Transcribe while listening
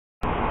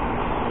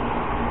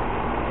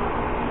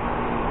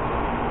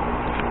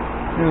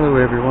Hello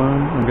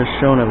everyone, I'm just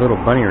showing a little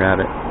bunny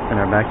rabbit in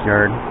our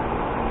backyard. I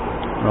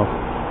don't know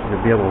if you'll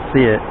be able to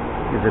see it,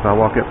 because if I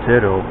walk up to it,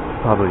 it'll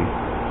probably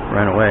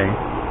run away.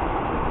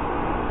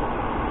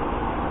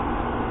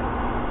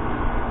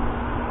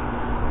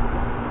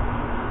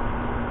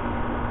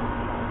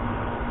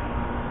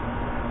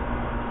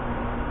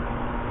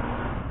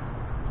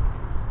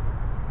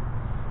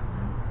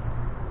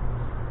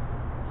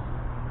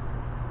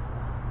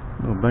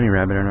 Little bunny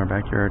rabbit in our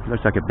backyard,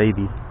 looks like a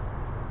baby.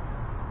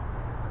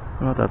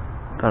 Well, I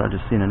thought I'd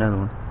just seen another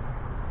one.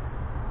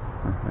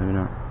 Oh, maybe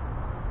not.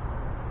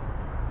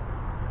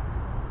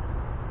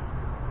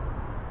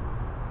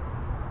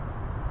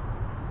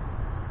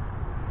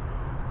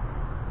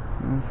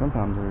 Well,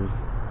 sometimes there's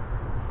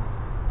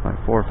like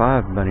 4 or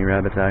 5 bunny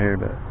rabbits out here,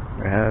 but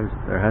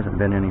there hasn't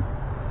been any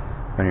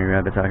bunny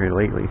rabbits out here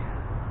lately.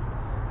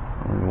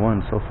 Only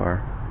one so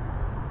far.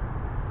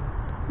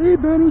 Hey,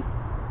 bunny.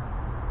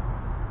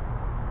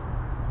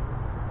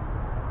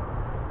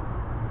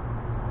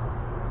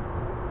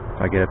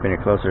 If I get up any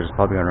closer, it's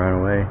probably gonna run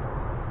away.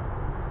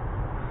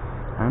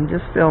 I'm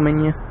just filming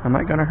you. I'm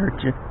not gonna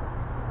hurt you.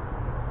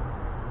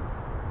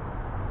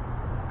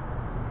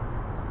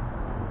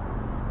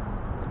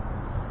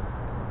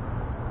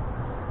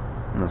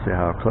 I'm gonna see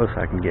how close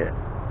I can get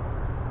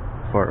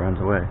before it runs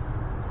away.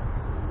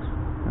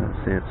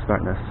 Let's see, it's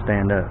starting to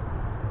stand up.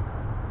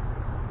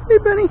 Hey,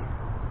 bunny.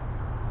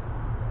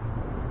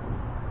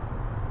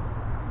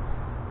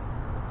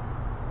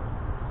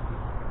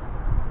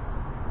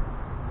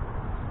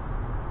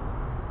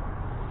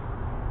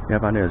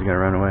 Yep, I knew it was gonna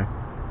run away.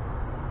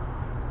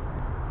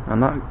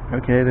 I'm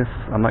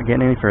not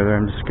getting any further.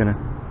 I'm just gonna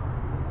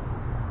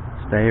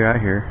stay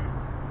right here.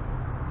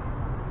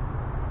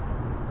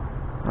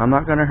 I'm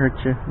not gonna hurt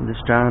you. I'm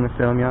just trying to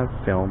film you on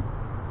film.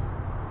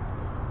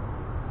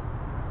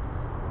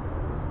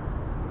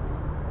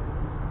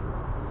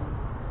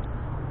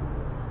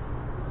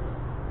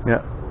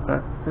 Yep,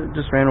 it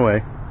just ran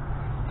away.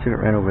 See if it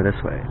ran over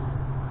this way.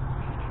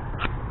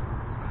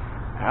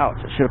 Ouch,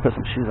 I should have put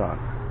some shoes on.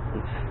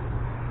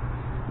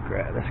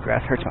 This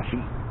grass hurts my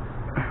feet.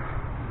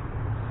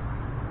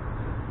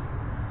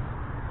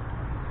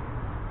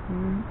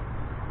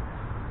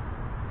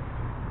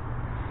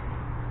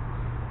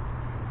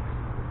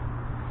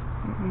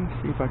 Let me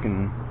see if I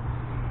can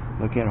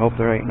look in. Hope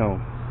there ain't no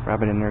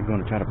rabbit in there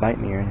going to try to bite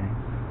me or anything.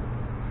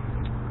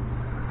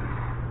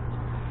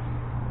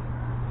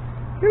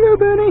 Hello,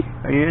 bunny.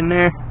 Are you in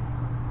there?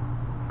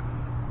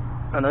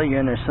 I know you're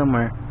in there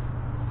somewhere.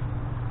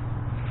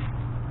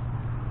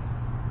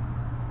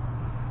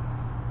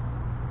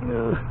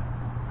 Ugh.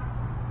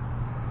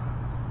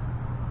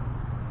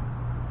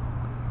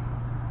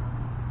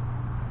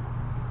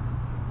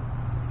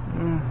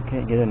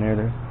 Can't get in there.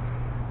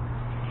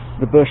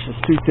 The bush is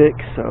too thick,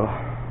 so.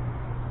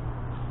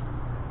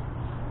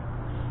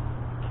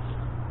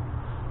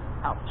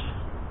 Ouch.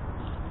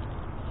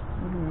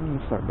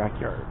 It's our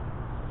backyard.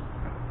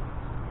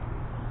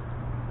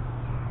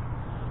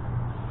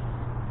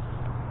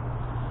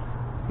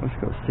 Let's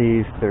go see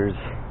if there's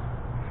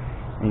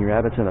any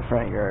rabbits in the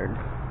front yard.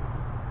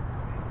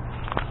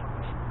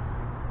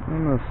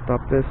 I'm going to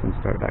stop this and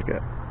start back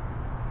up.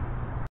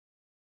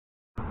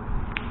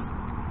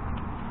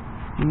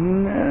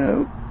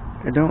 No,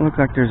 it don't look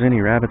like there's any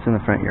rabbits in the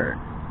front yard.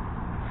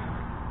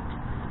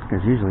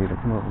 Because usually they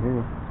come over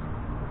here.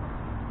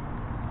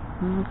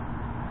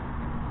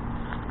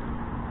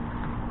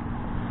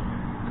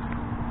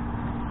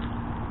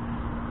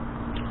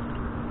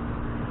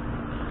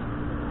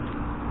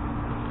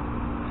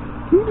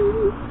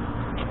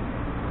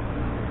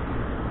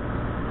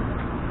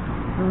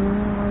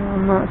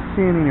 I'm not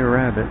seeing any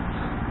rabbits.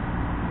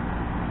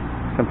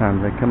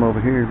 Sometimes they come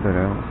over here, but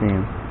I don't see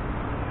them.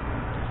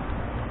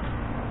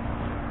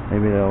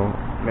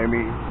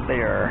 Maybe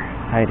they are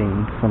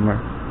hiding somewhere.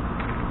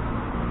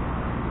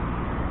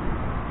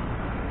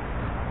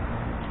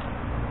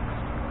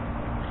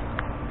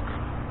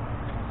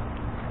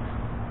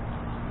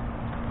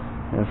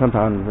 And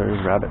sometimes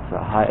there's rabbits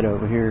that hide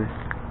over here.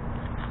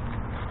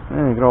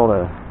 And get all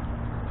the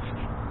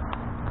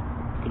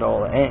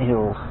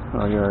anthills in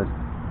our yard.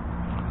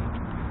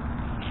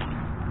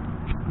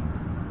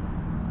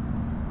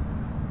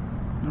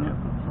 Yep,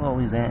 all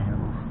these anthills.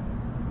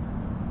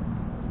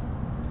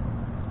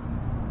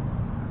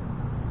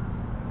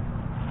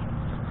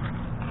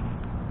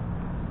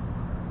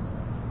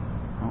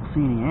 I don't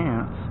see any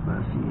ants, but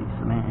I see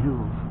some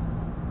anthills.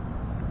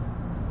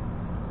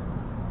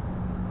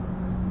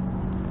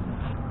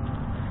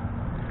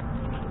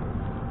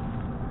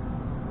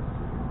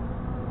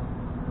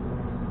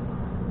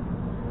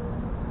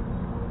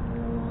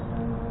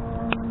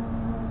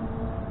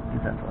 I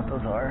think that's what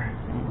those are.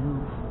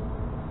 Anthills.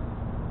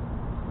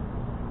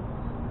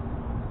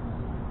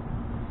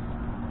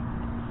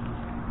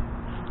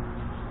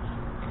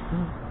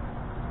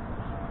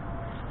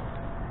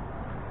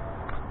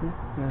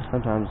 Yeah,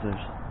 sometimes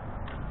there's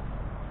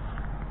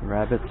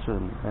rabbits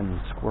and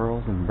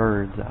squirrels and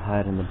birds that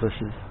hide in the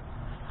bushes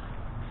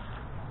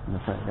in the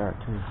front yard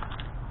too.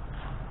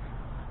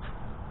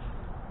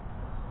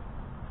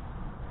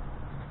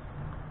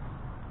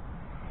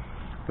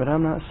 but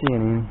I'm not seeing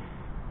any.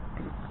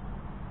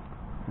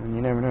 And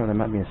you never know, there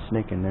might be a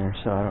snake in there,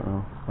 so I don't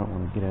know. I don't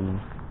want to get in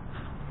there.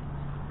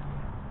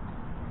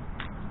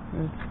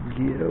 Let's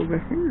get over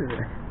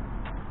here.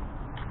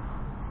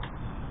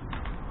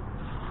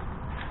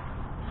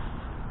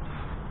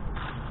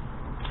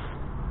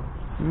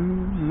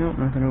 Nope,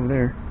 nothing over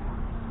there.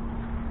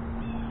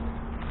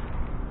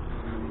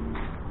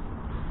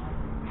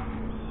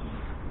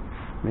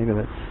 Maybe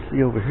let's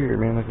see over here,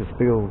 man. Like this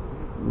big old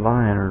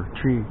vine or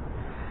tree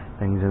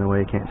thing's in the way,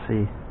 you can't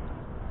see.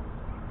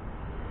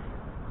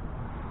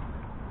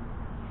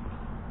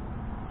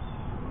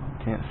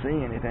 Can't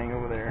see anything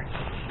over there.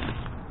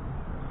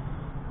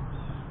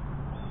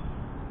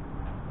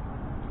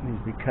 Needs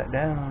to be cut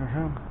down or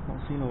something.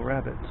 Don't see no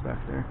rabbits back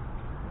there.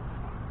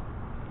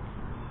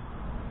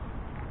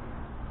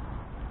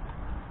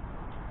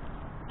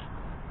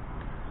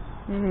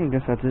 I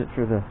guess that's it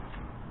for the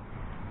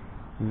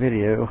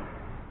video.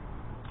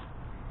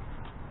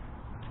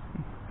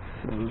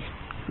 So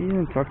see you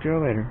and talk to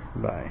y'all later.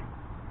 Bye.